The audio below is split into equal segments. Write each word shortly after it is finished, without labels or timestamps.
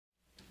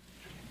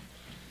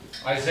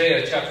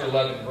Isaiah chapter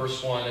 11,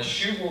 verse 1. A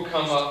shoot will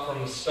come up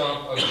from the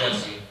stump of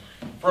Jesse.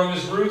 From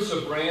his roots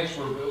a branch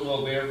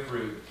will bear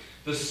fruit.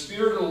 The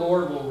Spirit of the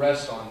Lord will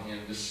rest on him,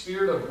 the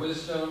Spirit of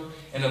wisdom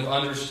and of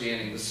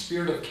understanding, the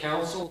Spirit of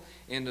counsel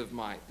and of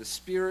might, the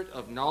Spirit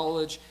of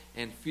knowledge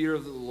and fear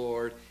of the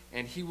Lord,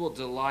 and he will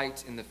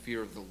delight in the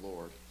fear of the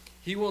Lord.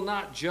 He will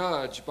not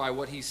judge by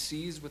what he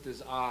sees with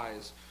his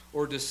eyes,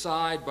 or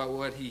decide by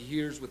what he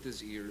hears with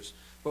his ears,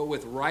 but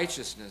with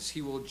righteousness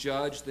he will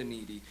judge the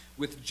needy.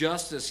 With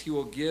justice he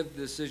will give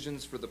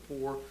decisions for the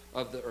poor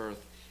of the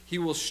earth. He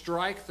will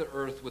strike the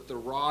earth with the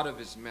rod of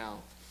his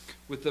mouth.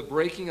 With the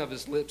breaking of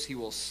his lips he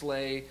will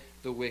slay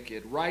the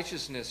wicked.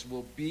 Righteousness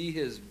will be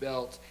his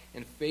belt,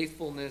 and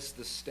faithfulness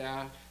the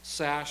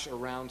sash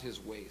around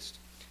his waist.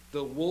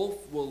 The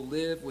wolf will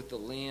live with the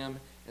lamb,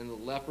 and the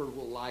leopard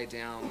will lie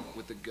down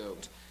with the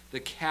goat.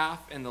 The calf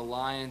and the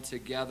lion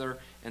together,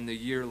 and the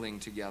yearling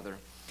together.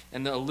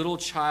 And the little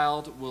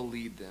child will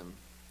lead them.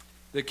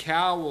 The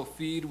cow will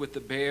feed with the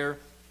bear.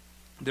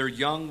 Their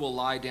young will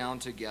lie down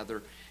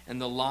together,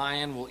 and the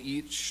lion will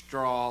eat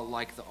straw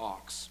like the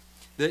ox.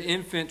 The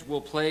infant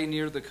will play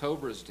near the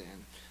cobra's den.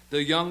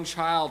 The young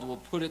child will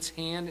put its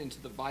hand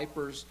into the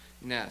viper's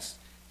nest.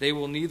 They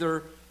will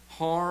neither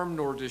harm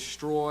nor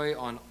destroy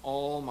on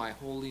all my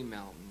holy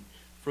mountain.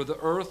 For the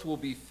earth will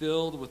be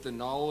filled with the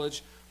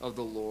knowledge of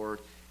the Lord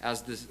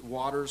as the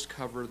waters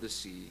cover the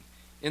sea.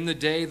 In the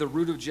day, the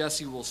root of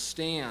Jesse will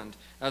stand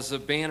as a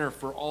banner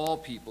for all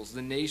peoples.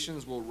 The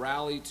nations will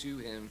rally to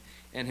him,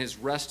 and his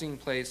resting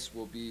place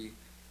will be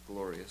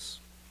glorious.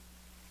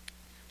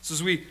 So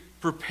as we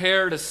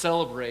prepare to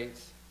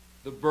celebrate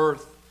the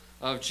birth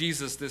of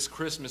Jesus this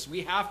Christmas,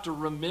 we have to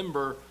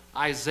remember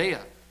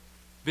Isaiah.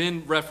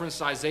 Ben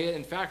referenced Isaiah.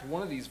 In fact,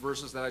 one of these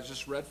verses that I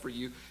just read for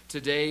you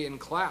today in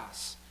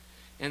class.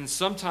 And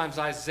sometimes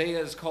Isaiah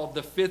is called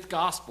the fifth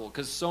gospel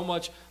because so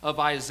much of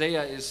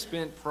Isaiah is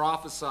spent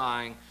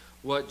prophesying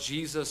what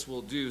Jesus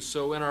will do.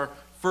 So in our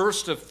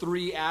first of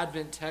three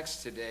Advent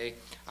texts today,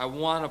 I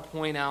want to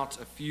point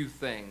out a few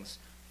things.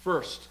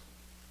 First,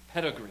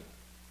 pedigree.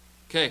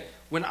 Okay,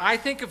 when I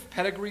think of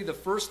pedigree, the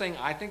first thing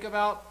I think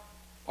about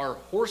are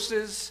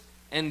horses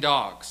and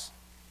dogs.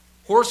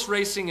 Horse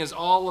racing is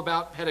all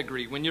about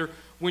pedigree. When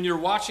you're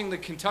watching the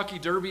Kentucky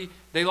Derby,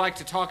 they like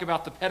to talk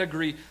about the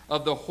pedigree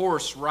of the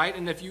horse, right?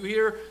 And if you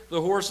hear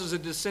the horse is a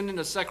descendant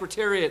of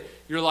Secretariat,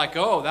 you're like,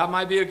 oh, that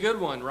might be a good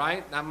one,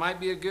 right? That might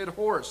be a good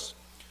horse.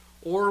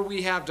 Or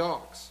we have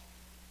dogs.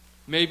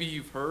 Maybe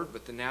you've heard,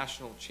 but the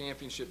national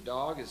championship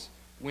dog is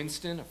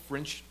Winston, a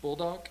French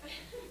bulldog.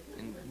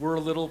 And we're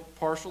a little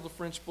partial to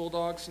French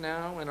bulldogs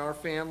now in our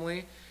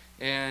family.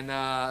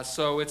 And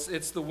so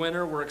it's the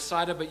winner. We're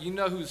excited. But you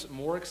know who's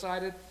more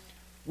excited?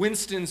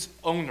 Winston's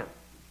owner.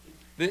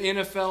 The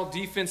NFL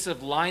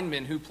defensive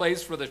lineman who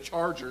plays for the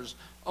Chargers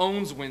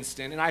owns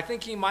Winston. And I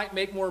think he might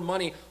make more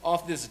money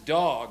off this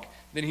dog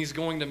than he's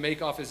going to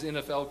make off his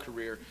NFL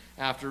career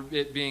after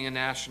it being a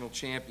national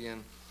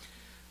champion.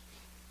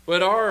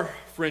 But our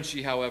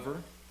Frenchie, however,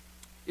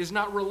 is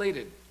not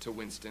related to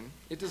Winston.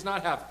 It does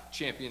not have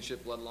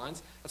championship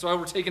bloodlines. That's why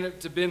we're taking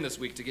it to Ben this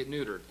week to get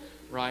neutered,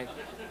 right?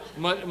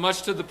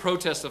 Much to the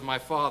protest of my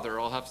father.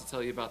 I'll have to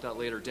tell you about that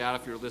later. Dad,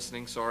 if you're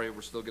listening, sorry,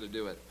 we're still going to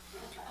do it.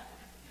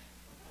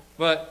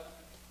 But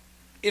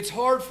it's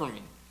hard for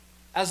me.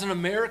 As an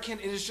American,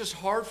 it is just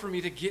hard for me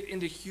to get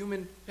into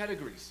human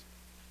pedigrees.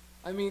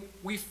 I mean,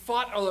 we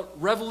fought a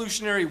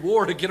Revolutionary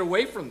War to get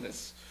away from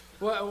this.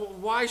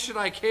 Why should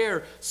I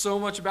care so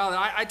much about it?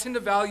 I tend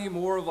to value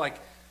more of like,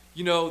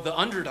 you know, the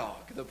underdog,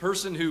 the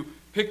person who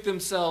picked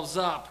themselves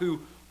up,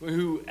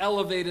 who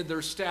elevated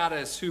their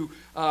status, who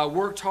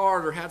worked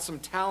hard or had some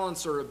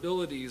talents or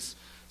abilities.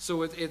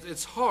 So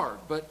it's hard.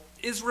 But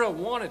Israel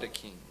wanted a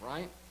king,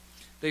 right?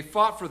 They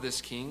fought for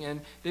this king, and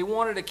they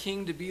wanted a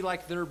king to be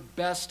like their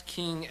best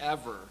king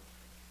ever,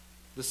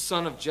 the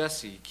son of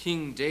Jesse,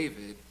 King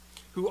David,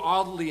 who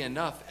oddly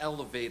enough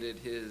elevated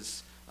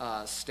his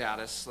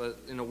status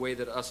in a way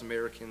that us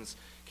Americans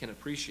can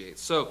appreciate.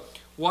 So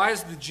why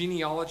is the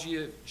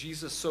genealogy of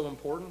Jesus so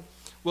important?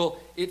 Well,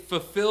 it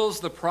fulfills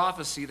the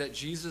prophecy that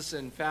Jesus,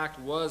 in fact,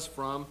 was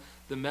from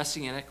the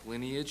messianic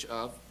lineage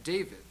of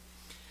David.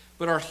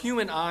 But our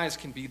human eyes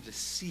can be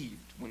deceived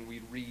when we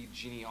read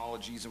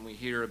genealogies and we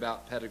hear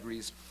about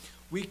pedigrees.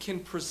 We can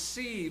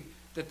perceive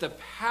that the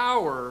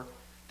power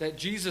that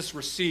Jesus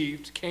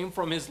received came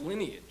from his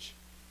lineage,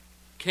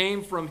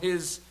 came from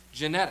his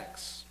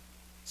genetics.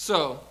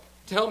 So,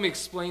 to help me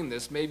explain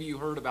this, maybe you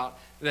heard about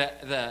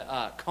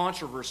the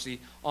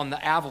controversy on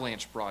the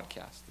Avalanche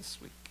broadcast this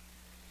week.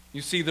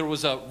 You see, there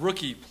was a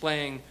rookie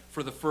playing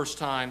for the first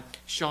time,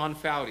 Sean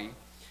Foudy,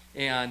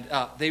 and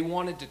they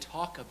wanted to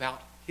talk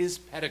about his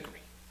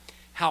pedigree,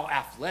 how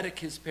athletic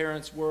his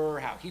parents were,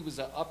 how he was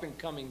an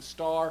up-and-coming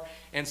star.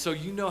 And so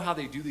you know how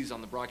they do these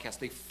on the broadcast.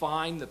 They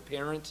find the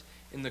parent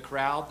in the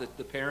crowd,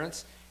 the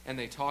parents, and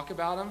they talk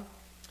about him.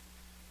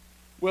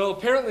 Well,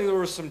 apparently there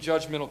were some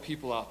judgmental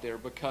people out there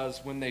because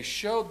when they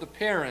showed the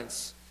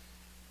parents,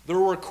 there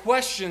were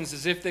questions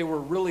as if they were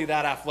really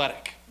that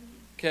athletic.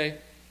 Okay?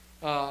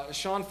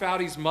 Sean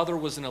Foudy's mother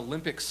was an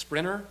Olympic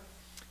sprinter,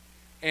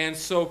 And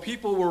so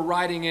people were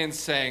writing in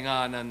saying,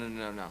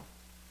 no.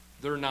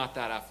 They're not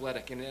that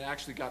athletic. And it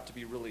actually got to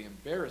be really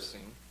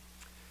embarrassing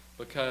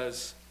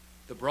because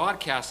the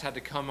broadcast had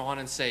to come on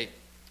and say,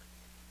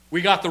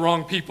 we got the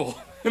wrong people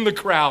in the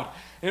crowd.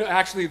 And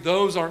actually,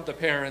 those aren't the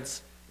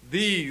parents.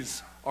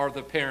 These are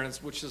the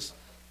parents, which has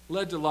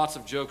led to lots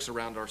of jokes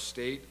around our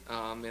state.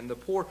 And the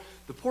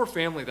poor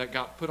family that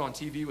got put on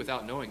TV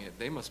without knowing it,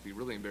 they must be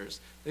really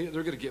embarrassed. They're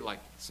going to get like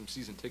some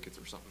season tickets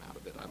or something out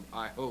of it.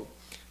 I hope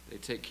they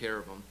take care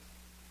of them.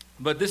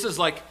 But this is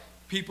like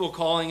people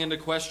calling into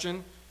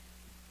question,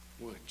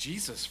 well,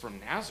 Jesus from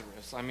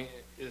Nazareth. I mean,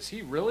 is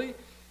he really?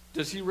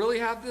 Does he really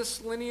have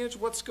this lineage?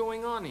 What's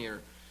going on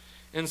here?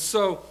 And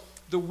so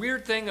the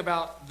weird thing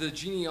about the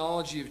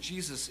genealogy of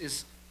Jesus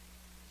is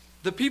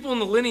the people in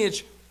the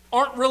lineage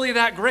aren't really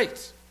that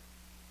great.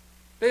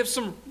 They have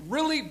some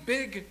really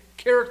big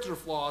character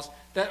flaws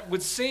that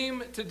would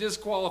seem to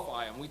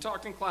disqualify them. We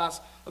talked in class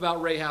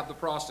about Rahab the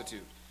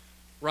prostitute,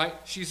 right?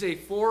 She's a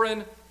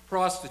foreign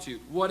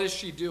prostitute. What is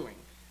she doing?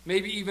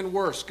 Maybe even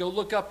worse, go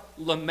look up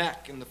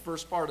Lamech in the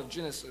first part of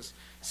Genesis.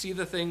 See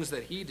the things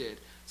that he did.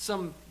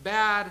 Some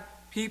bad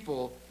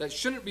people that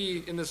shouldn't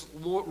be in this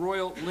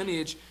royal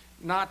lineage,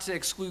 not to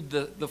exclude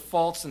the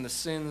faults and the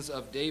sins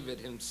of David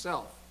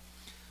himself.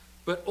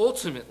 But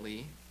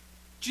ultimately,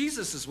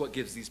 Jesus is what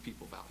gives these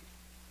people value.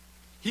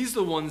 He's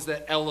the ones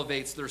that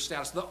elevates their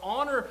status. The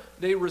honor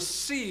they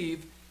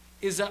receive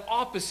is an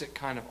opposite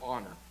kind of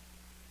honor.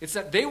 It's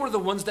that they were the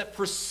ones that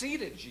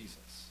preceded Jesus.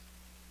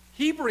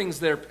 He brings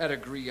their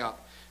pedigree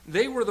up.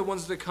 They were the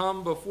ones that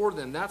come before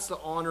them. That's the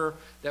honor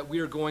that we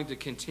are going to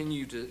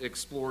continue to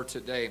explore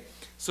today.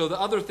 So the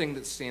other thing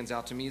that stands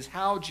out to me is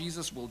how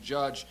Jesus will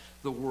judge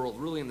the world,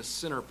 really in the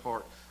center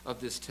part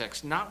of this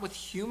text. Not with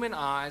human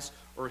eyes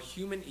or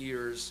human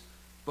ears,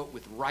 but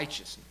with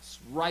righteousness.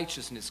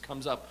 Righteousness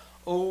comes up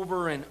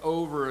over and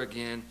over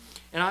again.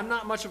 And I'm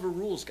not much of a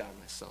rules guy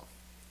myself.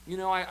 You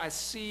know, I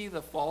see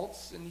the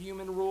faults in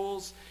human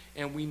rules,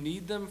 and we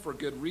need them for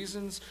good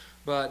reasons,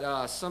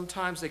 but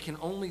sometimes they can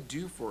only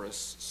do for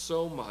us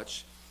so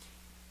much.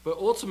 But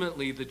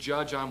ultimately, the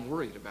judge I'm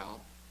worried about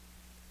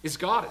is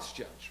God as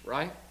judge,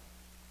 right?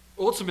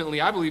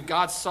 Ultimately, I believe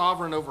God's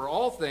sovereign over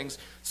all things,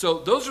 so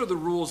those are the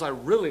rules I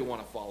really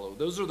want to follow.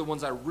 Those are the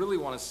ones I really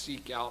want to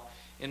seek out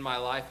in my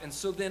life. And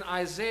so then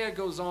Isaiah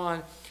goes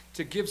on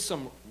to give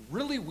some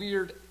really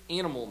weird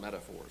animal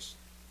metaphors.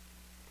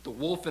 The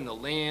wolf and the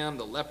lamb,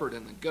 the leopard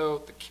and the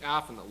goat, the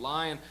calf and the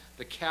lion,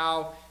 the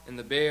cow and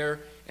the bear.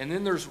 And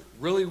then there's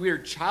really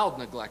weird child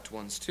neglect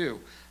ones too.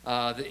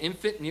 The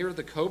infant near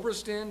the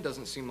cobra's den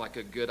doesn't seem like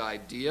a good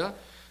idea.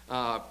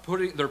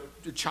 The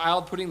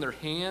child putting their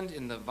hand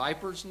in the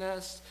viper's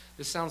nest.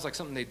 This sounds like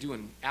something they do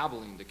in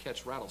Abilene to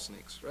catch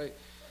rattlesnakes, right?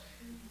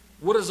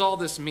 What does all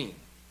this mean?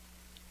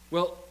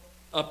 Well,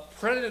 a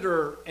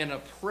predator and a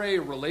prey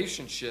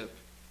relationship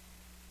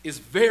is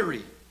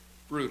very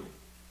brutal.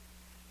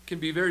 Can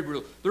be very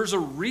brutal. There's a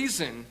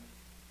reason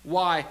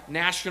why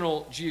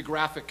National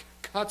Geographic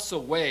cuts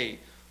away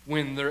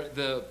when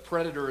the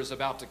predator is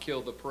about to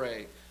kill the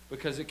prey,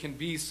 because it can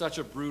be such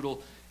a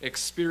brutal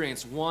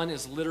experience. One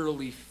is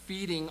literally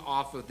feeding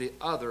off of the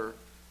other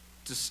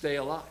to stay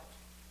alive.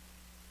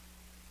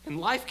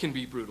 And life can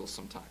be brutal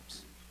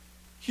sometimes.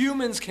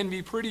 Humans can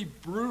be pretty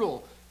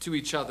brutal to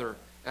each other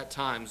at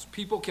times.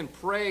 People can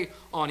prey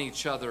on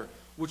each other,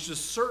 which is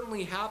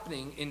certainly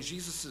happening in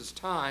Jesus'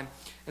 time.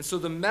 And so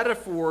the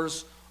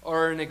metaphors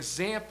are an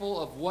example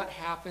of what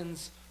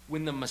happens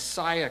when the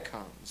Messiah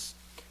comes,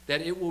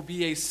 that it will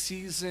be a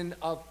season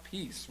of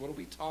peace. What do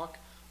we talk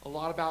a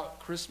lot about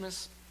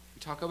Christmas? We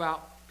talk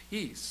about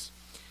peace.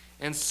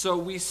 And so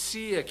we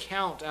see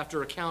account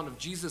after account of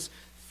Jesus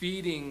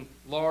feeding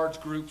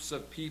large groups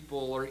of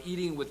people or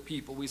eating with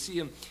people. We see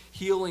him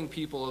healing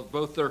people of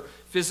both their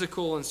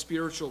physical and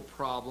spiritual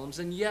problems.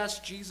 And yes,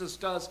 Jesus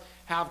does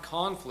have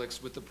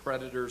conflicts with the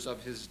predators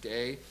of his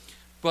day.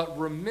 But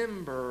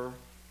remember,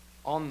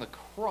 on the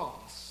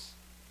cross,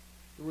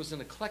 there was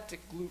an eclectic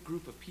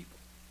group of people.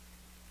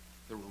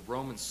 There were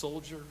Roman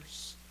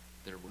soldiers,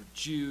 there were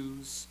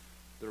Jews,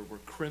 there were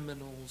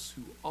criminals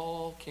who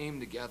all came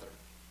together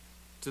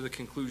to the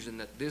conclusion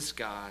that this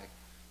guy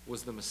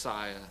was the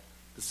Messiah,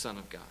 the Son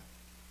of God.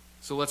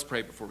 So let's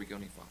pray before we go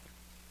any farther.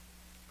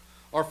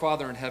 Our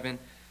Father in heaven,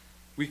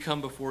 we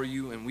come before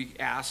you and we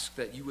ask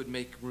that you would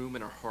make room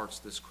in our hearts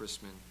this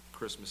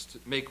Christmas to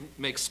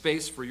make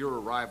space for your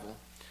arrival.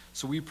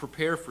 So we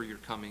prepare for your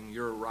coming,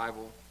 your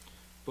arrival,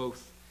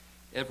 both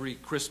every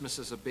Christmas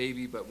as a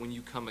baby, but when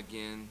you come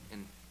again.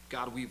 And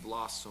God, we've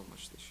lost so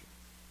much this year.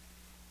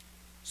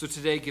 So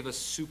today, give us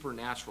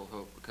supernatural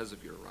hope because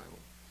of your arrival.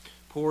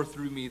 Pour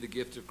through me the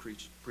gift of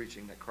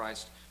preaching, that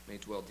Christ may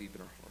dwell deep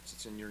in our hearts.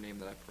 It's in your name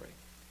that I pray.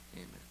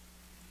 Amen.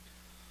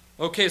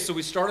 Okay, so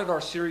we started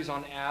our series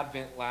on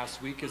Advent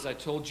last week, as I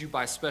told you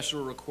by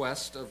special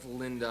request of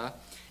Linda.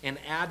 And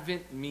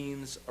Advent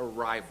means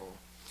arrival.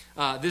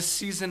 This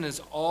season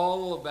is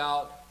all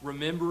about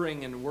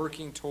remembering and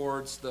working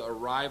towards the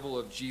arrival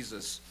of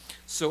Jesus.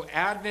 So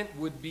Advent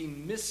would be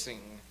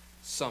missing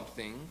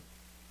something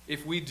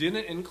if we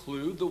didn't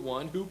include the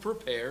one who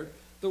prepared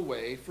the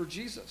way for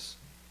Jesus,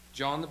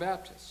 John the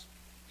Baptist.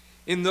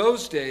 In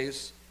those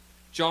days,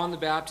 John the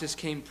Baptist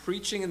came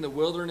preaching in the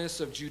wilderness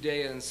of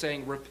Judea and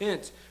saying,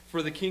 "Repent,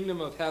 for the kingdom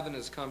of heaven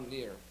has come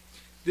near."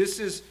 This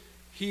is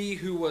he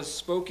who was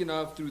spoken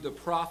of through the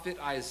prophet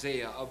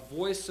Isaiah, a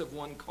voice of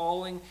one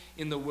calling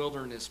in the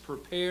wilderness,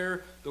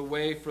 "Prepare the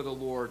way for the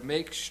Lord,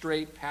 make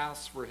straight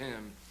paths for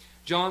him."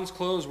 John's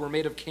clothes were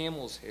made of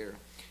camel's hair,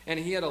 and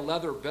he had a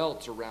leather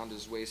belt around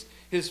his waist.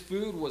 His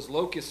food was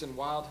locusts and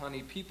wild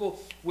honey.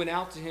 People went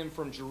out to him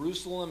from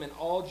Jerusalem and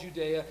all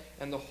Judea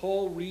and the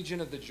whole region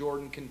of the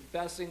Jordan,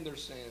 confessing their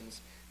sins.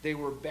 They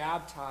were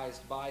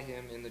baptized by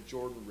him in the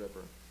Jordan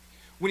River.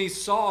 When he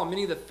saw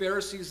many of the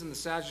Pharisees and the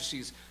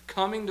Sadducees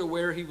coming to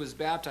where he was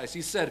baptized,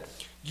 he said,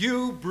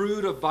 "You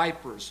brood of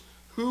vipers,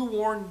 who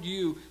warned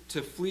you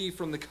to flee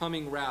from the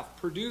coming wrath?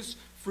 Produce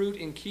fruit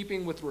in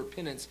keeping with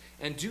repentance,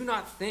 and do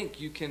not think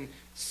you can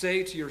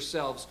say to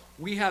yourselves,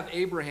 'We have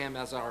Abraham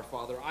as our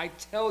father.' I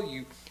tell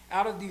you,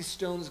 out of these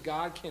stones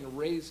God can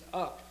raise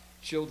up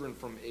children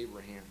from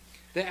Abraham.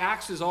 The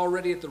axe is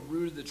already at the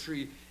root of the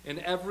tree, and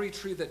every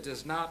tree that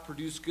does not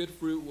produce good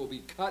fruit will be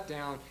cut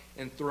down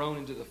and thrown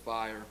into the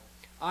fire.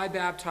 I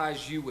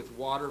baptize you with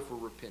water for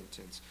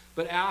repentance,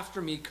 but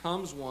after me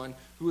comes one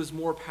who is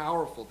more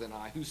powerful than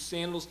I, whose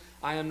sandals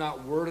I am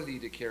not worthy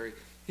to carry.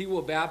 He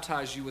will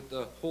baptize you with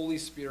the Holy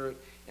Spirit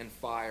and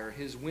fire.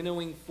 His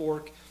winnowing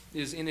fork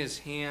is in his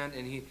hand,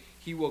 and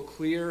he will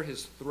clear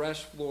his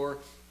thresh floor,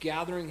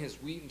 gathering his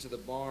wheat into the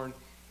barn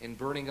and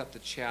burning up the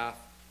chaff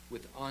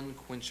with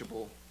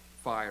unquenchable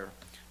fire."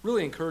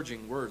 Really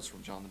encouraging words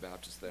from John the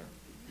Baptist there.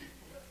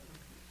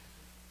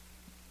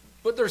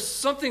 But there's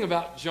something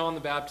about John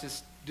the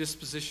Baptist's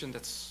disposition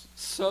that's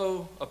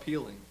so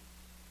appealing,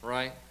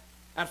 right?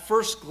 At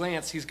first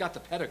glance, he's got the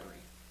pedigree.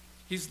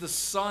 He's the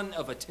son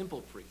of a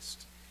temple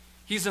priest.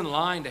 He's in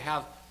line to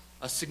have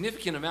a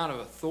significant amount of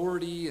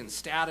authority and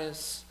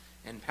status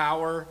and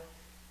power.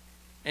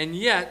 And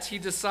yet, he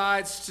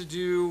decides to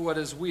do what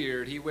is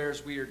weird. He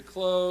wears weird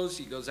clothes.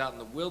 He goes out in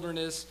the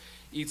wilderness,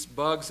 eats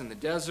bugs in the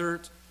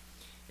desert.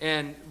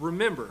 And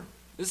remember,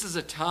 this is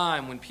a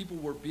time when people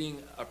were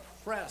being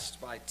oppressed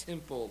by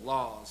temple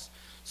laws.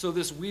 So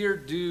this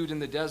weird dude in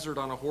the desert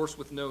on a horse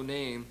with no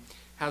name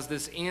has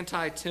this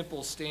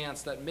anti-temple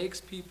stance that makes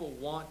people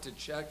want to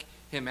check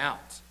him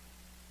out.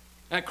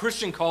 At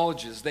Christian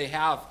colleges, they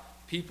have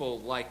people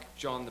like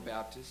John the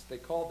Baptist. They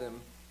call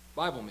them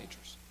Bible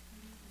majors.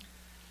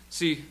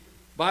 See,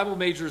 Bible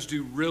majors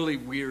do really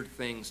weird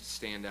things to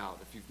stand out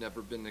if you've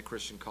never been to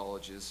Christian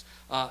colleges.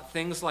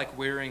 Things like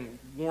wearing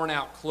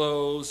worn-out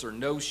clothes or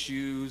no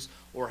shoes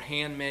or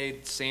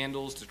handmade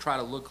sandals to try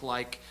to look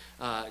like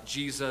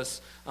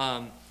Jesus.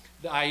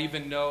 I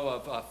even know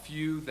of a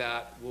few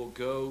that will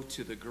go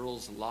to the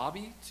girls'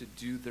 lobby to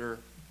do their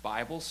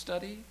Bible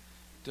study,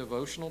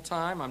 devotional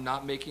time. I'm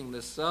not making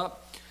this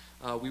up.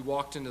 We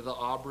walked into the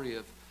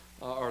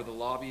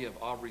lobby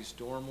of Aubrey's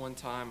dorm one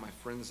time. My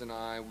friends and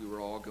I, we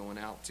were all going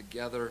out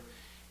together,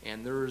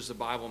 and there was a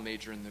Bible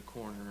major in the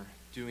corner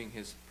doing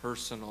his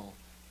personal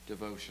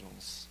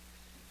devotionals.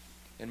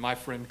 And my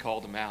friend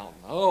called him out.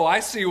 "Oh, I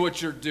see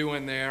what you're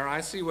doing there. I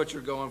see what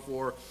you're going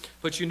for."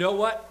 But you know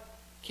what?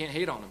 Can't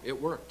hate on him.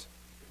 It worked.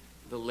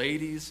 The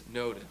ladies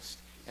noticed.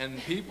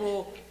 And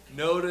people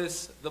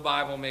notice the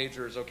Bible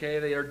majors, okay?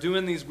 They are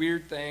doing these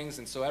weird things,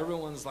 and so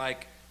everyone's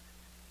like,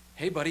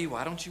 "Hey, buddy,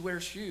 why don't you wear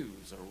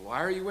shoes?" Or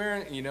 "Why are you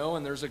wearing,"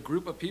 and there's a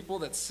group of people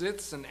that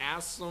sits and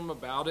asks them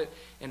about it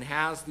and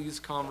has these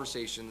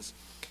conversations.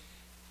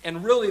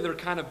 And really, they're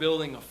kind of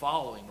building a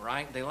following,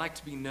 right? They like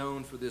to be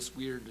known for this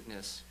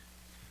weirdness.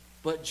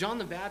 But John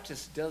the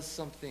Baptist does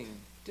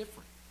something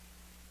different.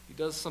 He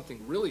does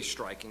something really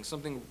striking,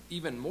 something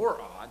even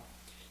more odd.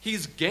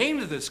 He's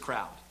gained this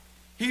crowd.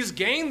 He's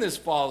gained this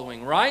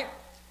following, right?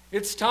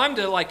 It's time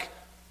to,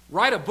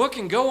 write a book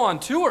and go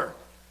on tour.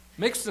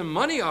 Make some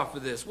money off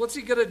of this. What's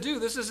he going to do?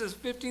 This is his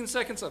 15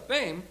 seconds of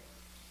fame.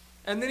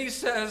 And then he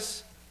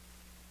says,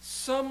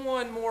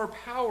 "Someone more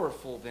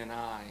powerful than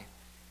I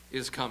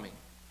is coming.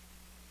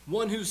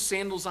 One whose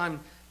sandals I'm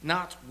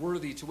not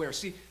worthy to wear."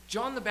 See,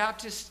 John the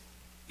Baptist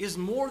is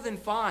more than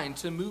fine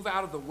to move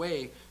out of the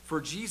way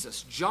for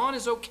Jesus. John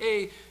is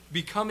okay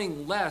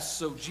becoming less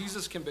so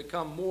Jesus can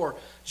become more.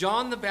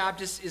 John the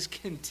Baptist is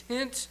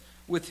content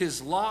with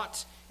his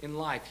lot in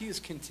life. He is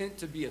content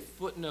to be a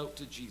footnote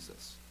to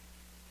Jesus.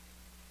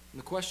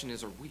 And the question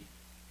is, are we?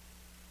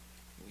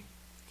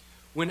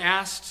 When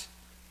asked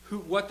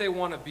what they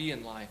want to be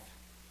in life,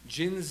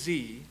 Gen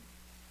Z,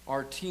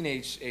 our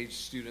teenage age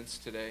students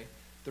today,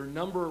 their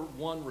number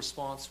one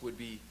response would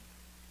be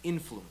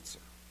influencer.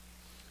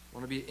 I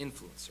want to be an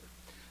influencer.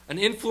 An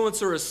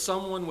influencer is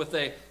someone with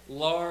a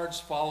large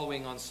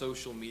following on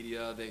social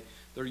media.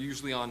 They're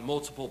usually on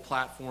multiple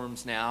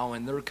platforms now,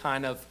 and they're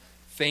kind of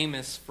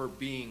famous for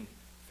being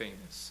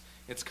famous.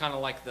 It's kind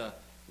of like the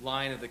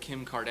line of the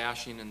Kim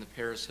Kardashian and the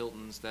Paris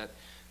Hiltons, that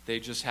they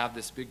just have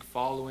this big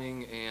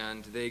following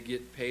and they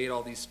get paid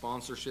all these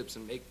sponsorships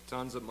and make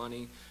tons of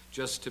money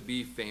just to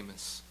be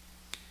famous.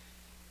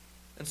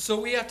 And so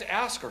we have to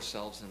ask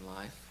ourselves in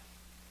life,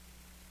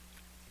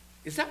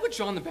 is that what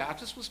John the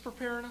Baptist was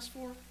preparing us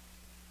for?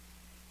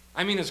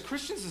 I mean, as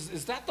Christians,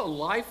 is that the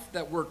life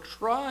that we're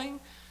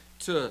trying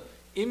to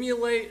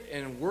emulate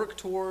and work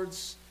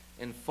towards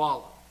and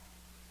follow?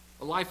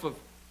 A life of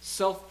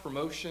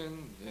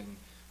self-promotion and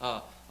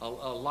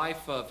a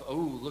life of,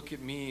 oh, look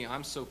at me,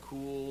 I'm so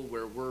cool,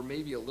 where we're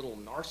maybe a little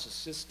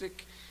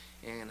narcissistic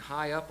and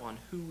high up on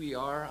who we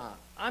are.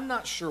 I'm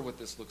not sure what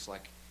this looks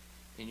like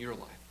in your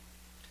life.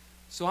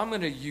 So I'm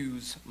going to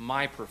use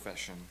my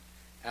profession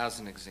as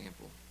an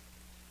example.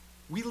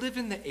 We live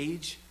in the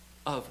age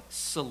of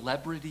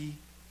celebrity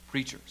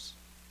preachers,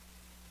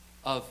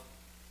 of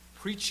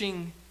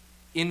preaching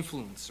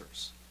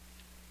influencers.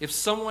 If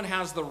someone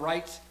has the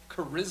right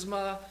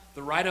charisma,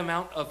 the right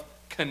amount of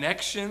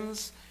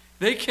connections,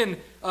 they can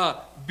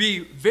be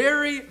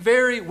very,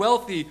 very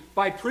wealthy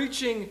by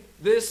preaching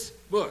this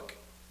book.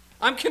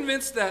 I'm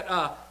convinced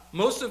that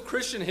most of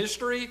Christian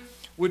history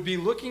would be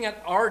looking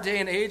at our day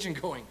and age and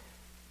going,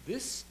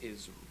 this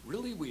is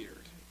really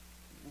weird,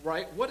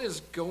 right? What is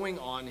going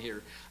on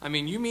here? I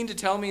mean, you mean to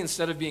tell me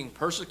instead of being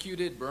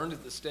persecuted, burned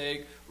at the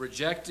stake,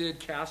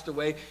 rejected, cast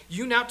away,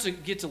 you now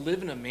get to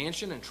live in a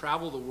mansion and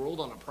travel the world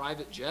on a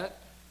private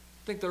jet?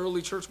 I think the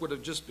early church would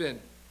have just been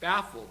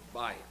baffled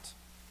by it.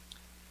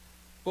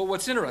 But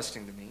what's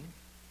interesting to me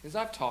is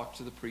I've talked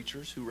to the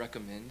preachers who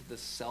recommend the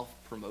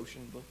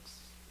self-promotion books,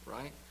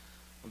 right?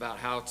 About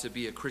how to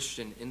be a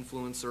Christian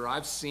influencer.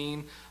 I've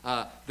seen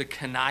the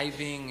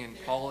conniving in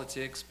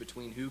politics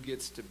between who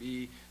gets to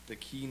be the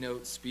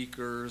keynote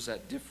speakers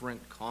at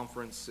different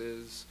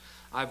conferences.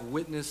 I've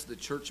witnessed the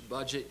church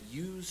budget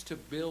used to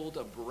build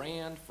a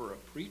brand for a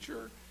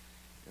preacher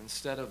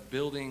instead of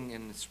building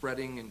and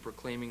spreading and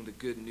proclaiming the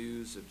good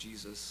news of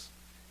Jesus.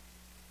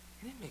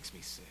 And it makes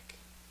me sick.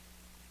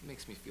 It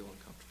makes me feel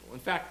uncomfortable.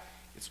 In fact,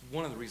 it's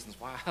one of the reasons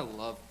why I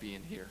love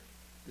being here,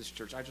 this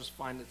church. I just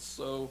find it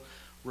so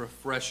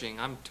refreshing.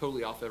 I'm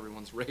totally off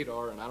everyone's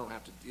radar, and I don't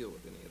have to deal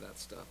with any of that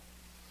stuff.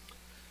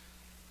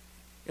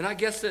 And I'm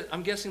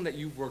guessing that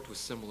you've worked with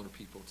similar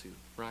people too,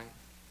 right?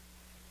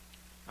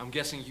 I'm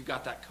guessing you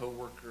got that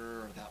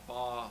coworker or that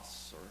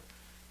boss or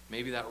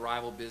maybe that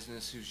rival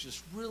business who's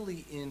just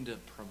really into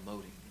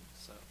promoting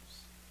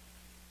themselves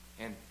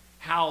and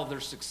how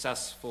they're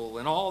successful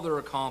and all their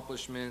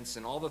accomplishments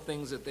and all the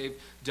things that they've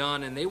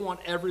done, and they want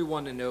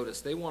everyone to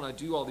notice. They want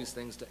to do all these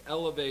things to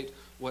elevate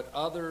what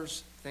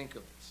others think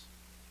of us.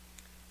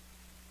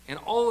 And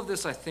all of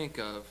this I think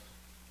of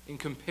in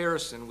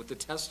comparison with the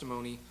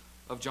testimony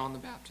of John the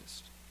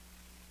Baptist.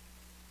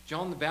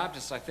 John the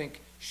Baptist, I think,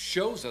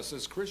 shows us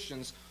as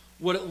Christians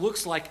what it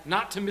looks like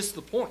not to miss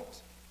the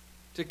point,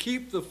 to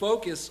keep the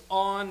focus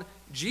on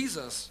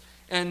Jesus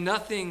and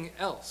nothing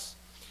else.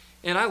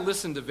 And I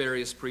listen to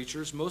various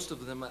preachers. Most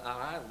of them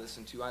I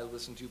listen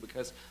to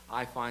because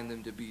I find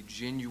them to be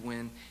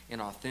genuine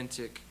and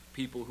authentic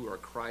people who are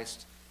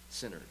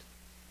Christ-centered.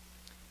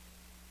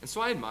 And so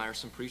I admire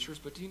some preachers,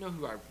 but do you know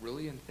who I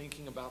really am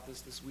thinking about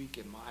this week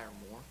admire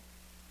more?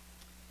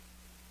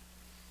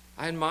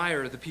 I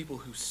admire the people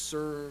who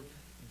serve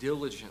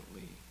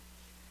diligently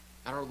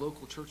at our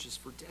local churches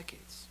for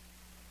decades,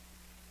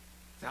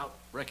 without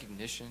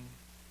recognition,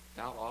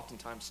 without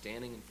oftentimes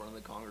standing in front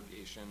of the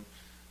congregation,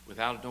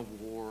 without an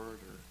award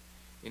or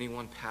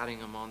anyone patting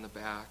them on the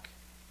back.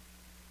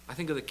 I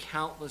think of the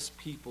countless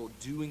people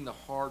doing the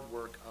hard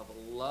work of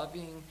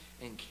loving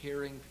and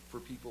caring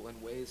for people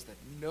in ways that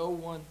no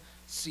one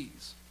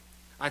sees.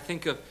 I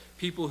think of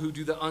people who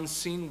do the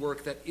unseen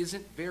work that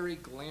isn't very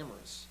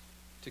glamorous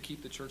to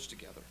keep the church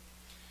together.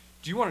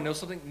 Do you want to know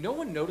something? No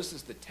one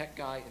notices the tech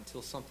guy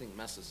until something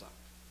messes up,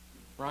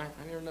 right?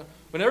 I don't know.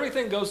 When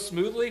everything goes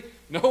smoothly,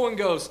 no one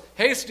goes,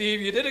 hey, Steve,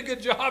 you did a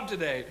good job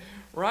today,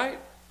 right?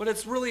 But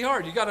it's really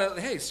hard. You got to,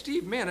 hey,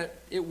 Steve, man,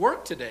 it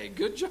worked today.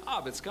 Good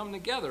job. It's coming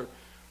together,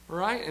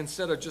 right?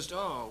 Instead of just,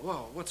 oh,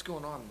 whoa, what's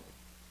going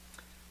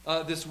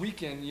on? This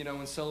weekend,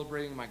 in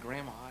celebrating my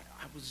grandma,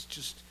 I was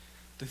just,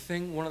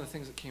 one of the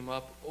things that came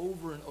up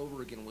over and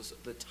over again was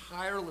the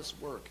tireless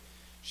work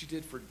she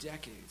did for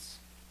decades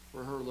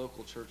for her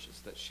local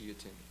churches that she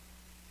attended.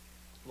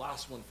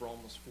 Last one for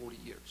almost 40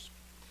 years.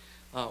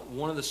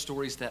 One of the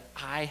stories that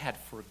I had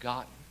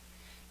forgotten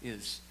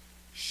is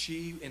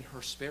she, in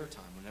her spare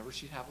time, whenever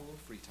she'd have a little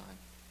free time,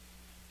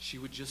 she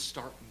would just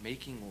start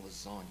making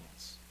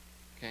lasagnas,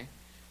 okay?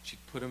 She'd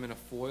put them in a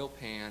foil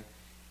pan,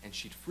 and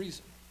she'd freeze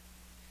them.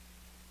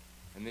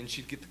 And then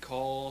she'd get the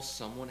call,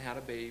 someone had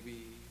a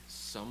baby,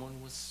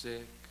 someone was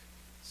sick,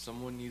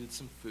 someone needed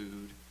some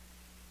food,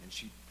 and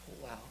she'd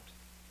pull out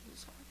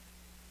lasagna.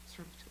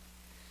 Serve it to them.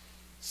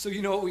 So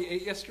you know what we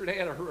ate yesterday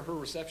at her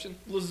reception?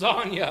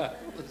 Lasagna.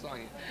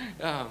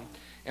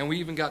 And we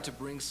even got to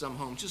bring some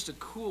home. Just a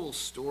cool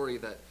story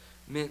that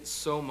meant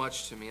so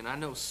much to me. And I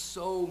know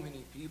so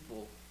many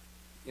people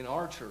in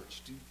our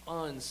church do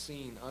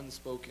unseen,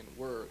 unspoken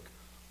work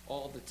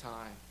all the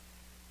time.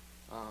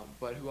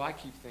 But who I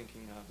keep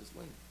thinking of is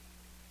Linda.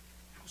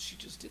 How she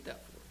just did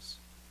that for us.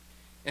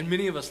 And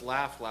many of us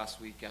laughed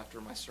last week after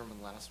my sermon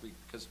last week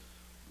because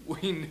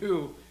we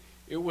knew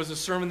it was a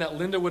sermon that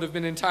Linda would have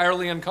been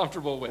entirely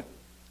uncomfortable with,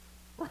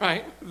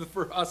 right?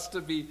 For us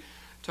to be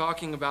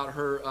talking about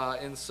her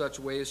in such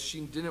ways.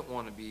 She didn't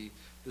want to be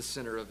the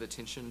center of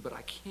attention, but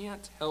I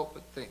can't help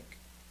but think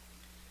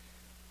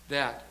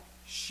that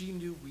she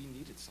knew we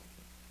needed something.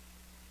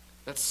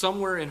 That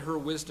somewhere in her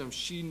wisdom,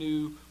 she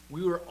knew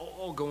we were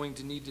all going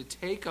to need to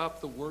take up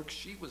the work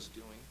she was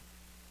doing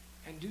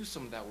and do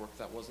some of that work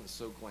that wasn't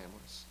so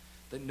glamorous,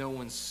 that no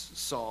one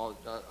saw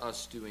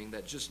us doing,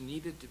 that just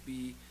needed to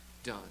be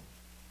done.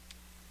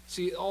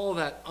 See, all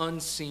that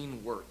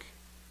unseen work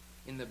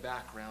in the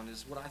background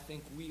is what I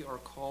think we are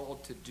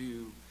called to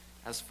do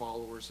as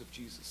followers of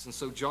Jesus. And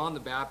so John the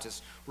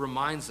Baptist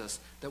reminds us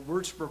that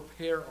we're to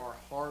prepare our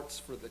hearts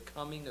for the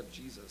coming of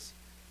Jesus,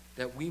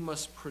 that we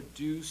must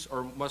produce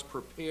or must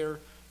prepare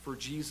for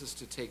Jesus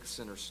to take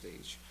center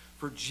stage,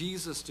 for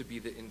Jesus to be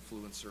the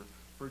influencer,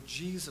 for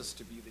Jesus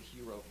to be the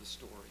hero of the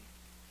story.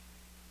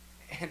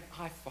 And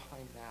I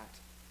find that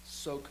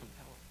so compelling,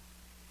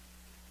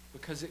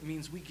 because it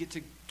means we get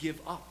to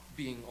give up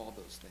being all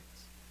those things.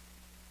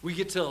 We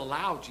get to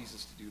allow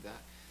Jesus to do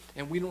that.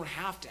 And we don't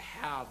have to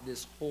have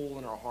this hole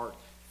in our heart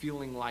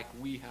feeling like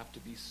we have to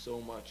be so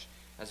much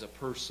as a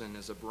person,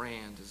 as a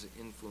brand, as an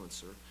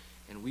influencer.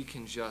 And we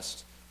can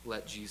just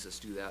let Jesus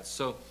do that.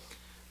 So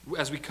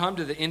as we come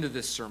to the end of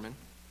this sermon,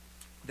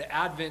 the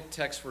Advent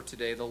text for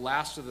today, the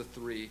last of the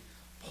three,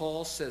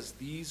 Paul says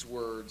these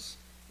words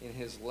in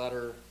his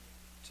letter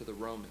to the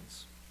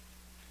Romans.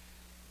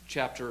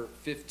 Chapter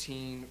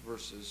 15,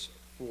 verses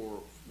 4.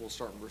 We'll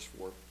start in verse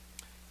 4.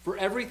 For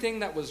everything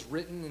that was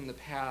written in the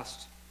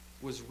past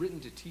was written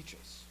to teach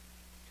us,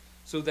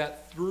 so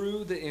that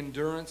through the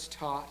endurance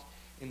taught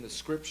in the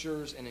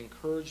Scriptures and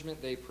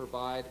encouragement they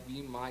provide,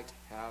 we might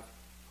have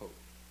hope.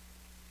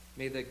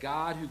 May the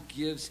God who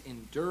gives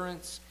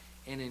endurance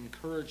and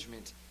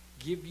encouragement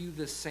give you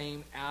the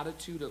same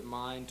attitude of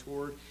mind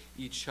toward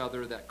each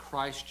other that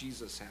Christ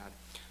Jesus had,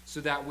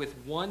 so that with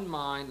one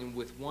mind and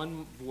with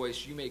one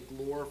voice you may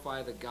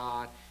glorify the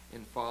God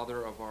and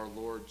Father of our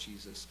Lord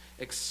Jesus.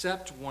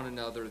 Accept one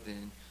another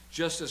then,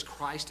 just as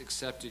Christ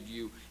accepted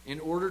you, in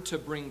order to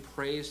bring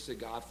praise to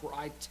God. For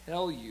I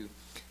tell you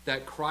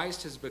that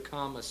Christ has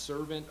become a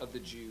servant of the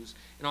Jews,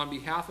 and on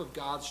behalf of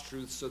God's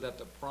truth, so that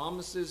the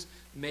promises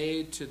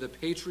made to the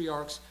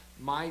patriarchs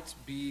might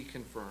be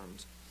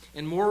confirmed.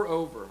 And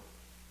moreover,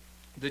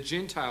 the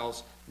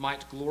Gentiles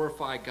might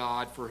glorify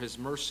God for his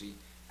mercy,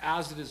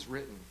 as it is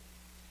written,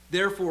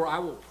 therefore I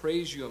will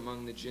praise you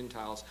among the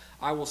Gentiles.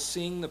 I will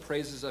sing the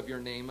praises of your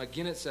name.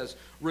 Again it says,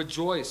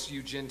 rejoice,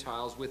 you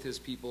Gentiles, with his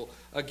people.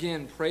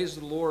 Again, praise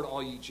the Lord,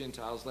 all you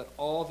Gentiles. Let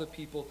all the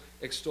people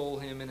extol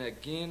him. And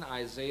again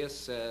Isaiah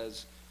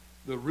says,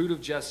 the root of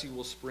Jesse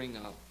will spring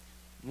up.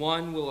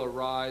 One will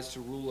arise to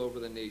rule over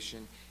the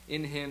nation.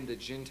 In him the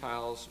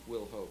Gentiles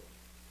will hope.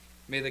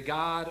 May the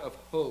God of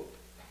hope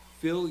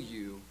fill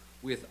you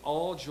with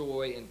all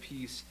joy and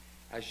peace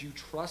as you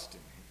trust in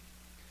him,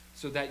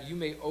 so that you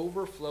may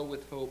overflow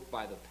with hope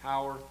by the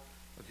power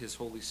of his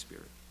Holy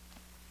Spirit.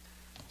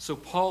 So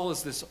Paul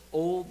is this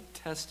Old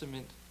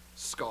Testament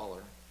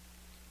scholar,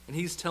 and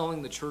he's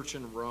telling the church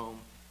in Rome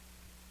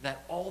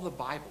that all the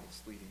Bible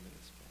is leading to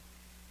this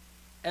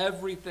point.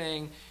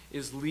 Everything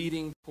is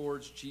leading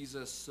towards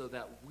Jesus so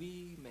that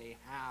we may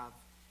have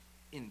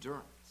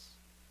endurance.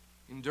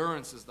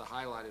 Endurance is the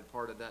highlighted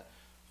part of that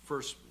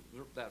first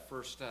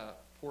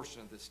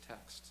portion of this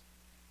text.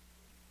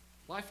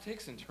 Life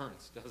takes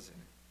endurance, doesn't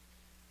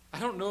it? I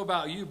don't know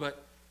about you,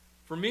 but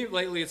for me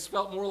lately it's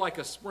felt more like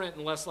a sprint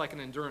and less like an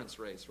endurance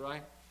race,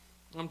 right?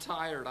 I'm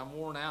tired, I'm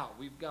worn out,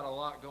 we've got a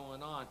lot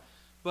going on.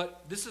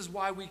 But this is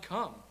why we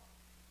come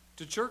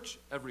to church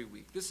every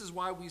week. This is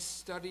why we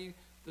study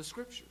the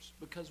Scriptures,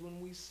 because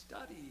when we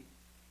study,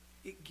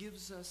 it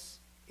gives us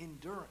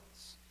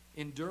endurance.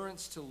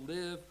 Endurance to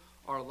live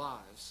our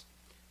lives.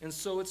 And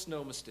so it's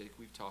no mistake,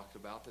 we've talked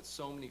about, that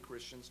so many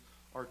Christians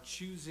are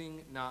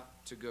choosing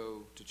not to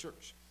go to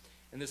church.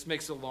 And this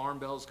makes alarm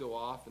bells go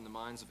off in the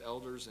minds of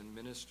elders and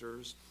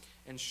ministers.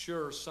 And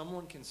sure,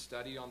 someone can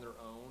study on their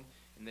own,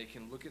 and they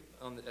can look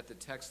at the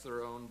text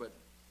their own, but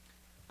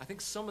I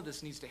think some of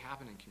this needs to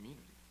happen in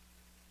community.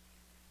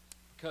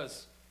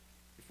 Because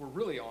if we're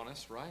really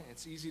honest, right,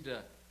 it's easy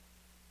to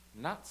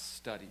not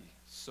study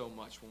so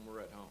much when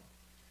we're at home.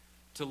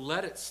 To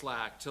let it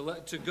slack,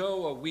 to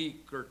go a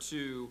week or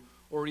two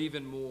or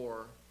even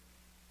more,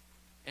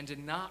 and to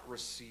not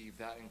receive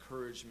that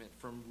encouragement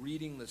from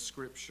reading the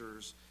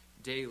Scriptures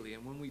daily.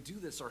 And when we do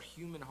this, our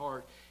human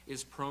heart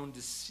is prone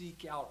to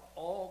seek out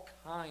all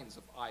kinds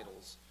of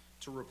idols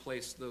to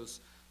replace those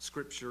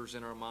Scriptures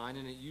in our mind,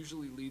 and it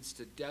usually leads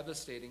to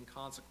devastating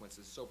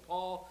consequences. So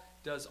Paul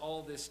does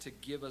all this to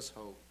give us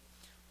hope.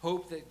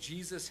 Hope that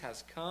Jesus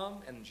has come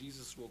and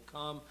Jesus will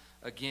come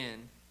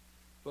again.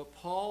 But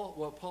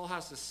what Paul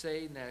has to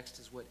say next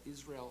is what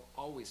Israel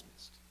always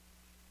missed.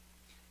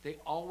 They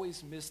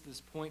always missed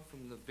this point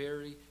from the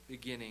very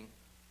beginning.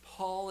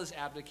 Paul is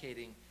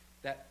advocating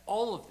that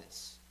all of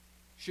this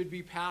should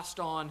be passed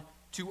on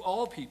to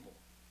all people.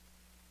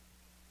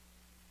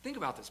 Think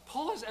about this.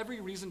 Paul has every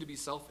reason to be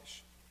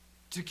selfish.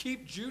 to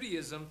keep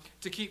Judaism,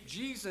 to keep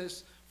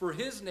Jesus for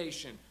his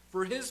nation,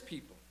 for his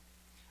people.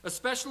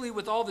 Especially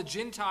with all the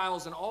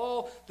Gentiles and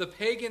all the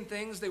pagan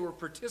things they were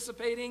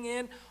participating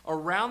in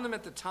around them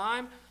at the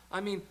time.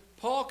 I mean,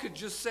 Paul could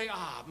just say,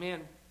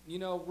 man,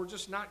 we're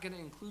just not going to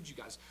include you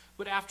guys.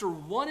 But after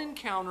one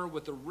encounter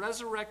with the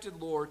resurrected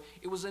Lord,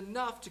 it was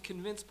enough to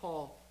convince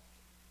Paul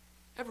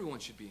everyone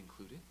should be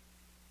included.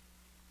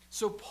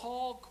 So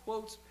Paul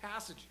quotes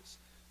passages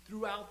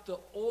throughout the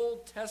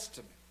Old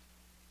Testament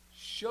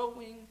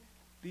showing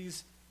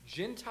these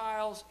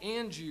Gentiles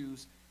and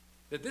Jews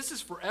that this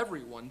is for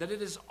everyone, that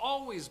it has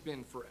always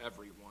been for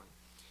everyone.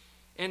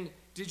 And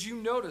did you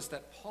notice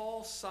that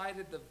Paul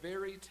cited the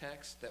very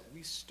text that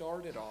we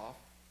started off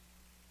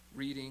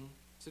reading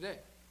today?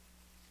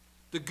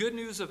 The good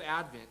news of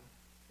Advent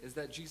is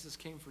that Jesus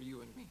came for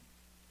you and me.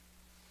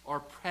 Our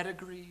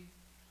pedigree,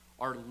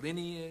 our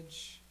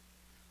lineage,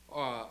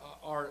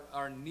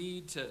 our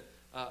need to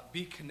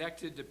be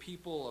connected to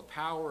people of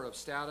power, of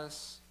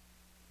status,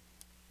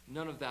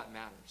 none of that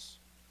matters.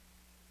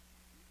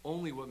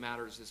 Only what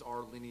matters is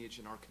our lineage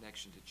and our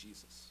connection to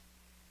Jesus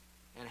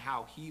and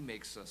how he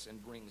makes us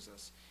and brings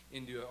us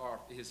into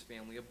his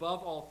family.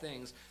 Above all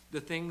things,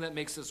 the thing that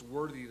makes us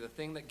worthy, the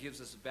thing that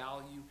gives us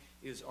value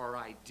is our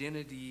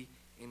identity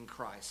in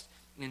Christ.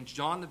 And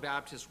John the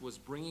Baptist was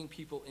bringing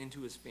people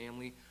into his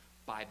family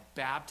by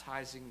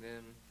baptizing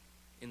them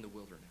in the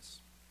wilderness.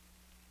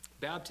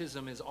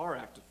 Baptism is our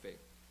act of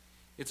faith.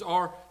 It's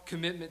our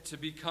commitment to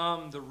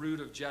become the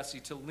root of Jesse,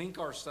 to link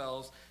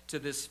ourselves to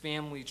this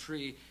family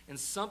tree. And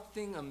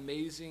something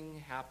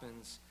amazing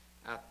happens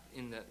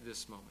in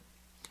this moment.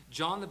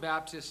 John the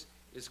Baptist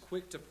is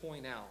quick to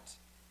point out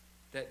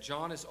that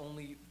John is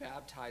only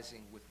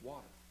baptizing with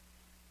water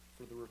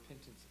for the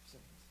repentance of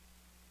sins.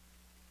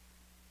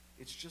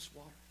 It's just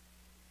water.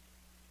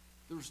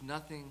 There's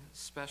nothing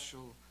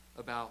special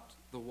about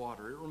the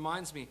water. It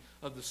reminds me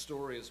of the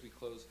story as we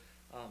close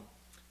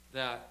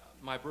that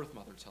my birth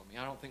mother told me.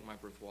 I don't think my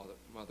birth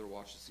mother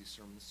watches these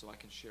sermons, so I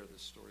can share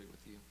this story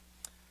with you.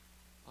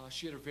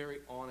 She had a very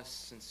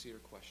honest, sincere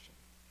question.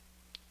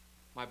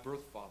 My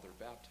birth father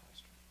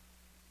baptized her.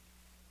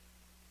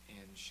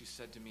 And she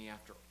said to me,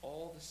 after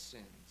all the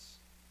sins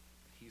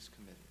that he's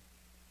committed,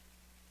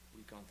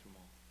 we've gone through them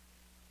all.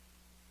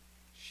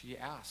 She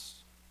asked,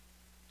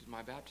 did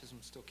my baptism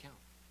still count?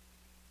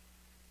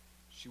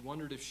 She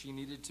wondered if she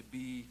needed to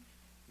be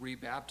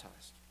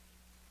rebaptized.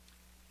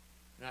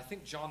 And I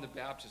think John the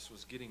Baptist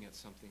was getting at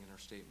something in her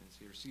statements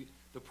here. See,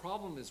 the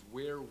problem is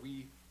where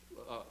we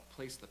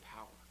place the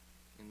power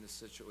in this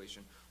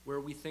situation,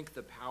 where we think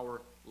the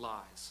power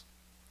lies.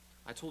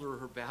 I told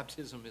her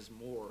baptism is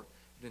more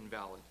than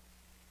valid.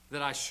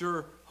 That I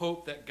sure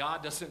hope that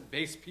God doesn't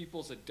base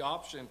people's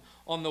adoption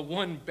on the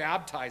one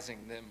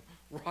baptizing them,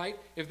 right?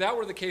 If that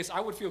were the case, I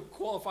would feel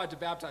qualified to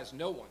baptize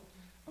no one.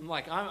 I'm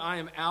like, I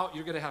am out.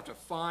 You're going to have to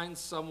find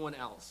someone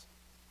else.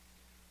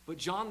 But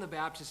John the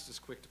Baptist is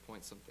quick to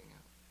point something out.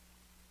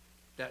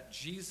 That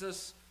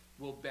Jesus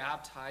will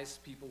baptize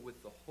people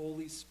with the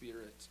Holy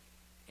Spirit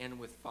and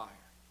with fire.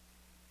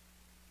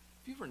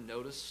 Have you ever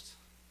noticed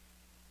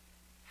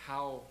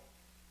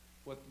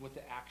what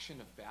the action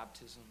of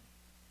baptism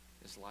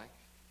is like?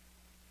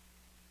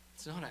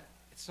 It's not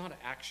an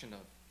action of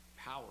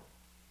power.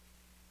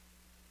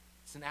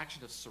 It's an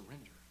action of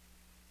surrender.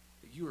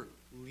 That you are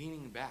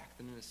leaning back,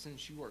 that in a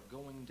sense you are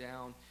going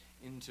down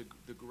into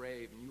the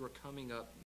grave and you are coming up